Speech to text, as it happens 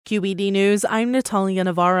KQED News, I'm Natalia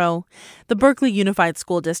Navarro. The Berkeley Unified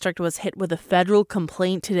School District was hit with a federal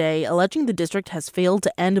complaint today alleging the district has failed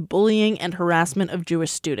to end bullying and harassment of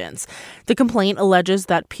Jewish students. The complaint alleges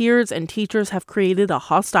that peers and teachers have created a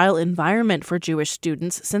hostile environment for Jewish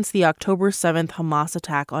students since the October 7th Hamas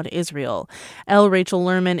attack on Israel. Rachel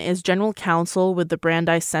Lerman is general counsel with the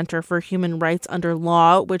Brandeis Center for Human Rights Under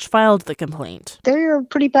Law, which filed the complaint. They're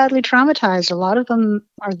pretty badly traumatized. A lot of them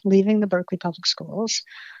are leaving the Berkeley Public Schools.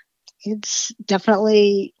 It's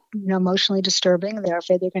definitely emotionally disturbing. They're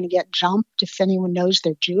afraid they're going to get jumped if anyone knows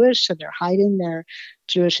they're Jewish, so they're hiding their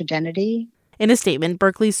Jewish identity. In a statement,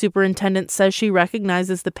 Berkeley's superintendent says she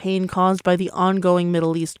recognizes the pain caused by the ongoing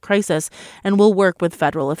Middle East crisis and will work with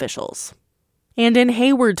federal officials. And in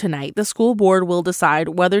Hayward tonight, the school board will decide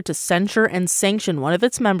whether to censure and sanction one of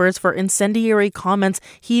its members for incendiary comments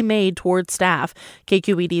he made toward staff.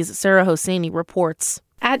 KQED's Sarah Hosseini reports.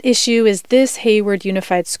 At issue is this Hayward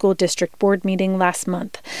Unified School District Board meeting last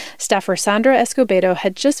month. Staffer Sandra Escobedo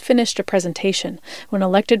had just finished a presentation when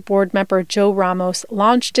elected board member Joe Ramos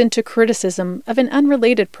launched into criticism of an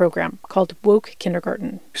unrelated program called Woke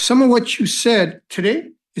Kindergarten. Some of what you said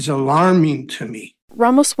today is alarming to me.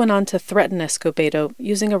 Ramos went on to threaten Escobedo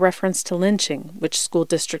using a reference to lynching, which school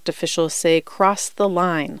district officials say crossed the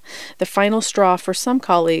line, the final straw for some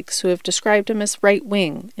colleagues who have described him as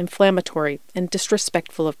right-wing, inflammatory, and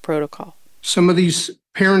disrespectful of protocol. Some of these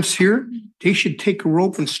parents here, they should take a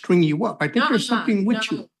rope and string you up. I think there's something with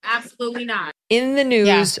you. Absolutely not. In the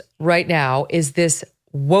news right now is this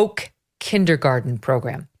Woke Kindergarten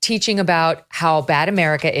program, teaching about how bad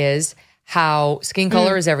America is, how skin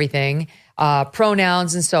color is everything,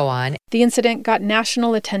 pronouns and so on. The incident got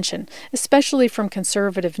national attention, especially from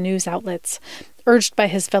conservative news outlets. Urged by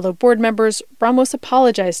his fellow board members, Ramos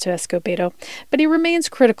apologized to Escobedo, but he remains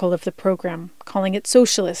critical of the program, calling it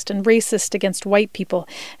socialist and racist against white people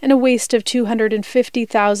and a waste of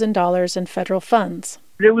 $250,000 in federal funds.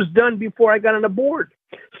 It was done before I got on the board.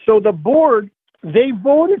 So the board, they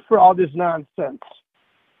voted for all this nonsense.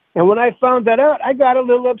 And when I found that out, I got a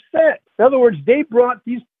little upset. In other words, they brought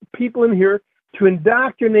these people in here to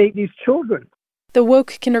indoctrinate these children. The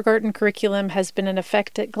Woke Kindergarten curriculum has been in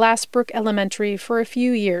effect at Glassbrook Elementary for a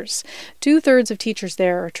few years. 2/3 of teachers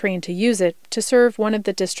there are trained to use it to serve one of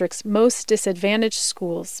the district's most disadvantaged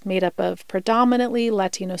schools, made up of predominantly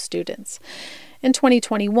Latino students. In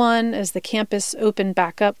 2021, as the campus opened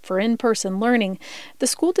back up for in-person learning, the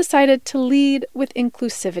school decided to lead with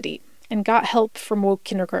inclusivity and got help from Woke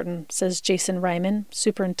Kindergarten, says Jason Ryman,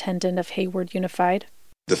 superintendent of Hayward Unified.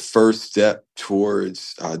 The first step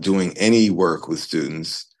towards doing any work with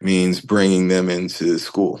students means bringing them into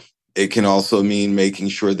school. It can also mean making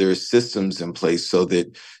sure there are systems in place so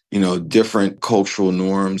that, different cultural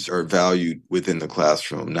norms are valued within the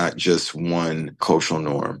classroom, not just one cultural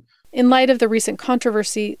norm. In light of the recent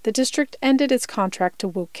controversy, the district ended its contract to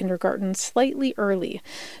Woke Kindergarten slightly early.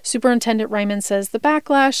 Superintendent Ryman says the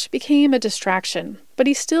backlash became a distraction, but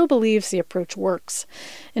he still believes the approach works.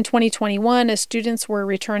 In 2021, as students were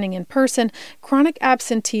returning in person, chronic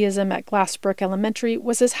absenteeism at Glassbrook Elementary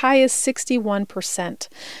was as high as 61%.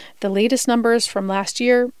 The latest numbers from last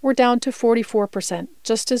year were down to 44%,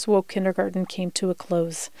 just as Woke Kindergarten came to a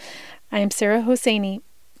close. I am Sarah Hosseini,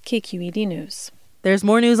 KQED News. There's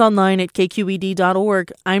more news online at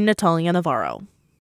kqed.org. I'm Natalia Navarro.